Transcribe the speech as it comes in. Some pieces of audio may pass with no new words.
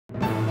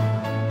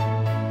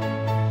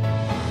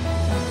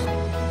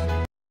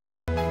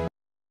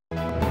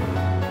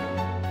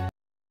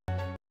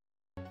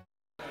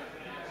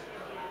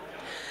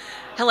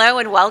Hello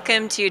and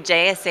welcome to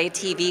JSA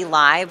TV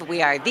Live.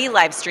 We are the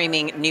live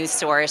streaming news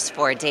source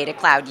for Data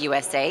Cloud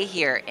USA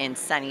here in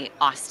sunny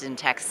Austin,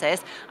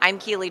 Texas. I'm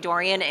Keely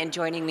Dorian, and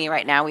joining me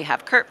right now we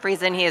have Kurt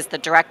Friesen. He is the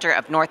Director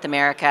of North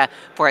America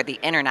for the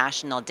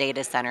International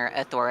Data Center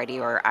Authority,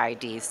 or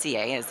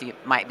IDCA, as you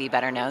might be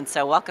better known.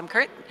 So welcome,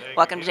 Kurt.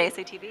 Welcome to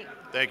JSA TV.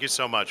 Thank you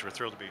so much. We're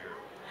thrilled to be here.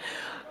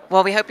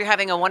 Well, we hope you're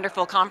having a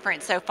wonderful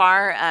conference so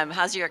far.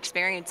 How's your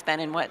experience been,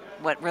 and what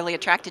really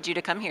attracted you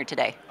to come here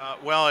today?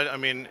 Well, I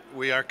mean,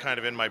 we are kind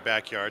of in my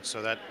backyard,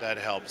 so that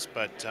helps.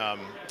 But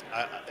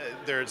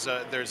there's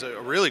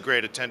a really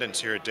great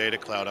attendance here at Data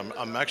Cloud.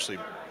 I'm actually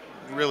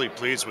really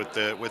pleased with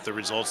the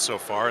results so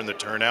far and the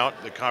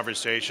turnout, the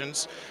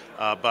conversations.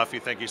 Buffy,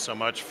 thank you so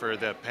much for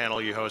the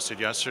panel you hosted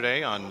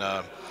yesterday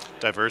on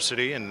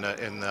diversity in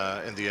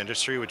the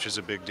industry, which is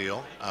a big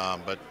deal.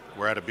 But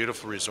we're at a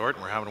beautiful resort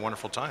and we're having a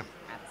wonderful time.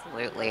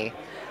 Absolutely.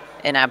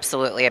 And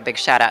absolutely a big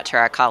shout out to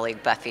our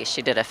colleague Buffy.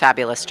 She did a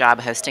fabulous job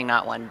hosting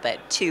not one but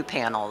two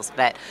panels.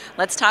 But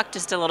let's talk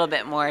just a little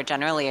bit more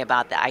generally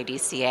about the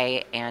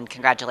IDCA, and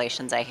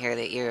congratulations. I hear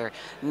that you're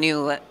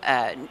newer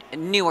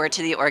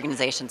to the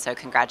organization, so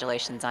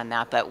congratulations on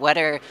that. But what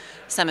are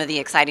some of the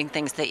exciting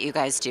things that you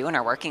guys do and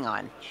are working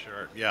on?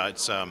 Sure. Yeah,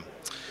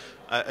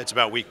 it's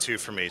about week 2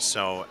 for me,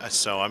 so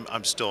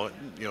I'm still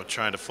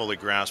trying to fully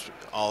grasp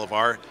all of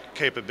our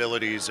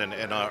capabilities and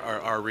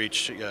our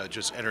reach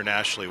just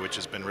internationally, which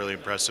has been really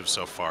impressive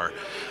so far.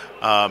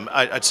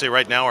 I'd say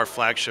right now our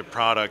flagship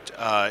product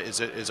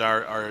is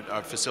our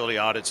facility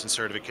audits and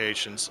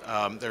certifications.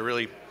 They're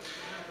really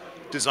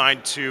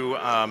designed to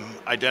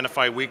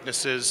identify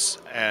weaknesses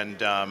and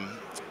the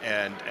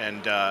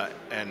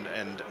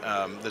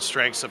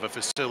strengths of a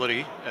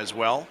facility as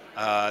well.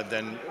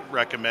 Then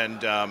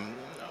recommend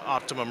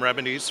optimum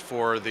remedies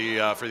for the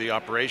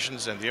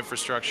operations and the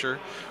infrastructure.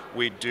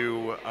 We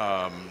do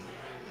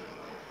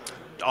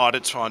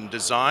audits on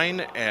design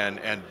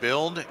and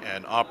build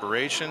and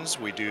operations.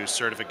 We do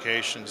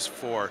certifications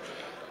for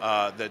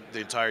the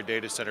entire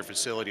data center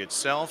facility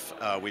itself.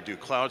 We do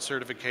cloud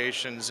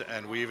certifications,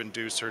 and we even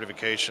do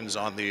certifications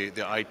on the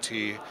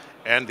IT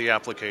and the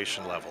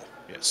application level.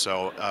 Yeah,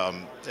 so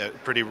a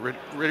pretty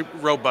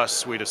robust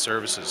suite of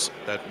services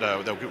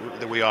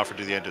that we offer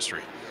to the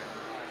industry.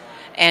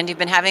 And you've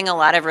been having a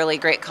lot of really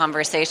great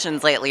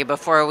conversations lately.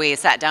 Before we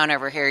sat down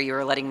over here, you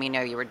were letting me know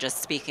you were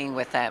just speaking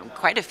with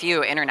quite a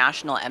few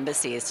international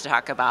embassies to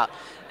talk about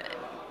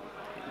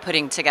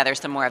putting together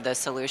some more of those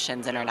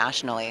solutions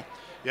internationally.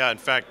 Yeah, in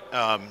fact,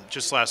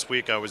 just last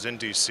week I was in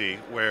D.C.,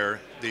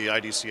 where the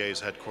IDCA's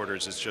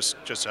headquarters is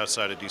just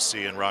outside of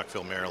D.C. in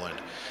Rockville, Maryland.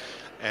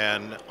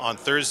 And on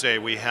Thursday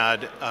we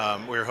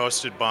were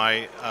hosted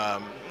by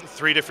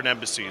 3 different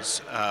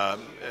embassies,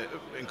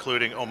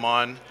 including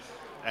Oman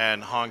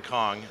and Hong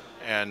Kong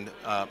and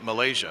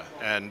Malaysia,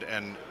 and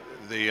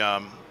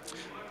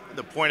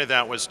the point of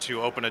that was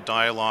to open a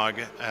dialogue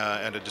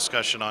and a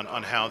discussion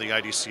on how the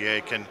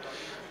IDCA can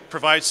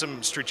provide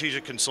some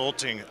strategic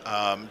consulting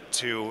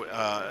to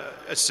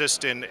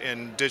assist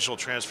in digital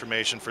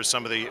transformation for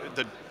some of the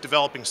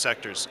developing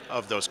sectors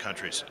of those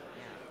countries,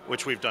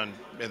 which we've done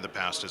in the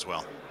past as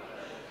well.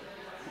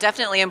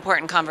 Definitely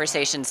important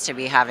conversations to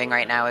be having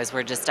right now as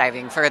we're just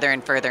diving further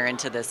and further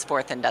into this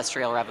 4th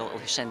industrial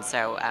revolution.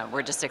 So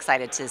we're just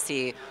excited to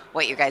see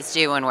what you guys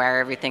do and where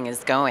everything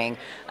is going.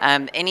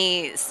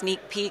 Any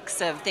sneak peeks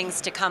of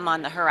things to come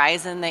on the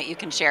horizon that you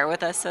can share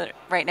with us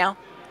right now?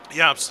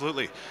 Yeah,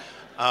 absolutely.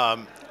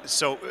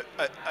 So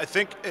I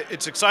think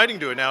it's exciting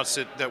to announce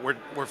that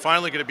we're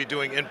finally going to be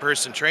doing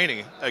in-person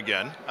training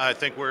again. I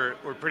think we're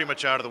pretty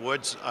much out of the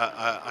woods.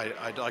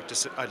 I'd like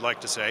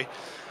to say.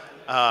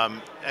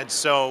 And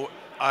so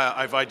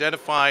I've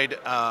identified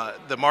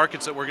the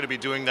markets that we're going to be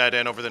doing that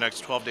in over the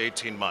next 12 to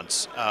 18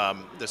 months.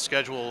 The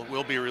schedule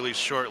will be released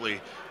shortly.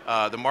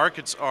 The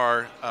markets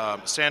are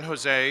San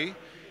Jose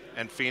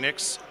and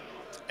Phoenix,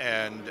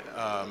 and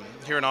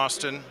here in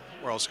Austin.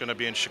 We're also going to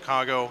be in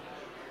Chicago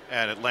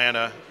and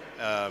Atlanta,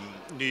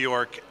 New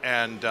York,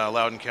 and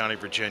Loudoun County,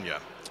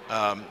 Virginia.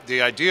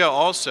 The idea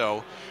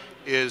also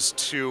is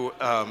to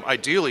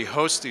ideally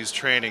host these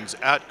trainings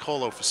at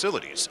colo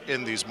facilities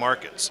in these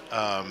markets.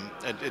 And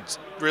it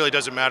really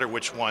doesn't matter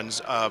which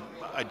ones.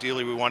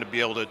 Ideally, we want to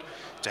be able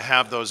to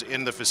have those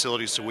in the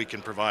facilities so we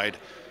can provide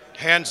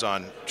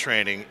hands-on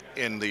training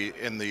in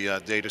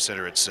the data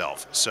center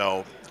itself.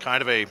 So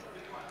kind of a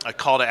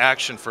call to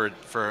action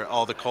for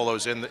all the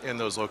colos in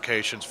those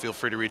locations. Feel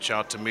free to reach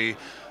out to me,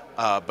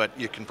 but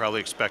you can probably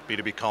expect me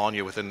to be calling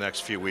you within the next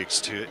few weeks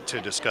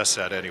to discuss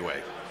that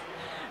anyway.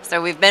 So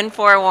we've been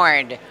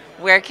forewarned.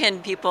 Where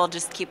can people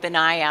just keep an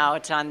eye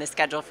out on the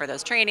schedule for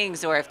those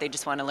trainings, or if they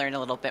just want to learn a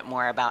little bit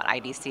more about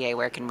IDCA,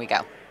 where can we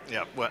go?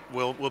 Yeah,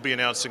 we'll be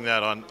announcing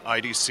that on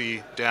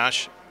idc-a.org.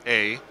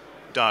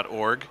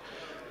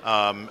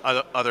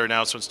 Other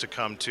announcements to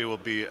come too will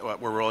be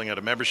we're rolling out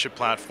a membership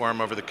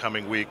platform over the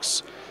coming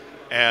weeks,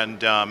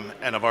 and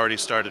I've already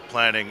started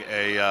planning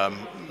a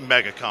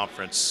mega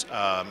conference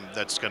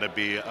that's going to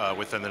be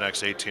within the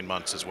next 18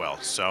 months as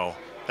well. So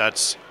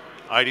that's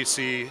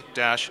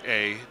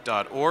idc-a.org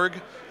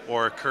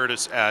or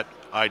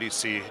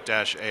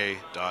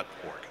curtis@idc-a.org.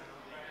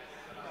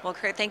 Well,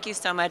 Kurt, thank you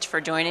so much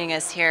for joining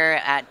us here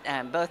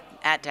at both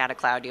at Data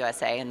Cloud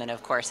USA and then,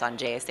 of course, on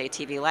JSA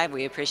TV Live.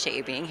 We appreciate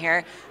you being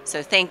here.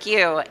 So thank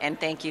you, and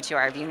thank you to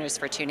our viewers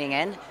for tuning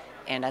in.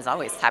 And as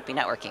always, happy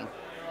networking.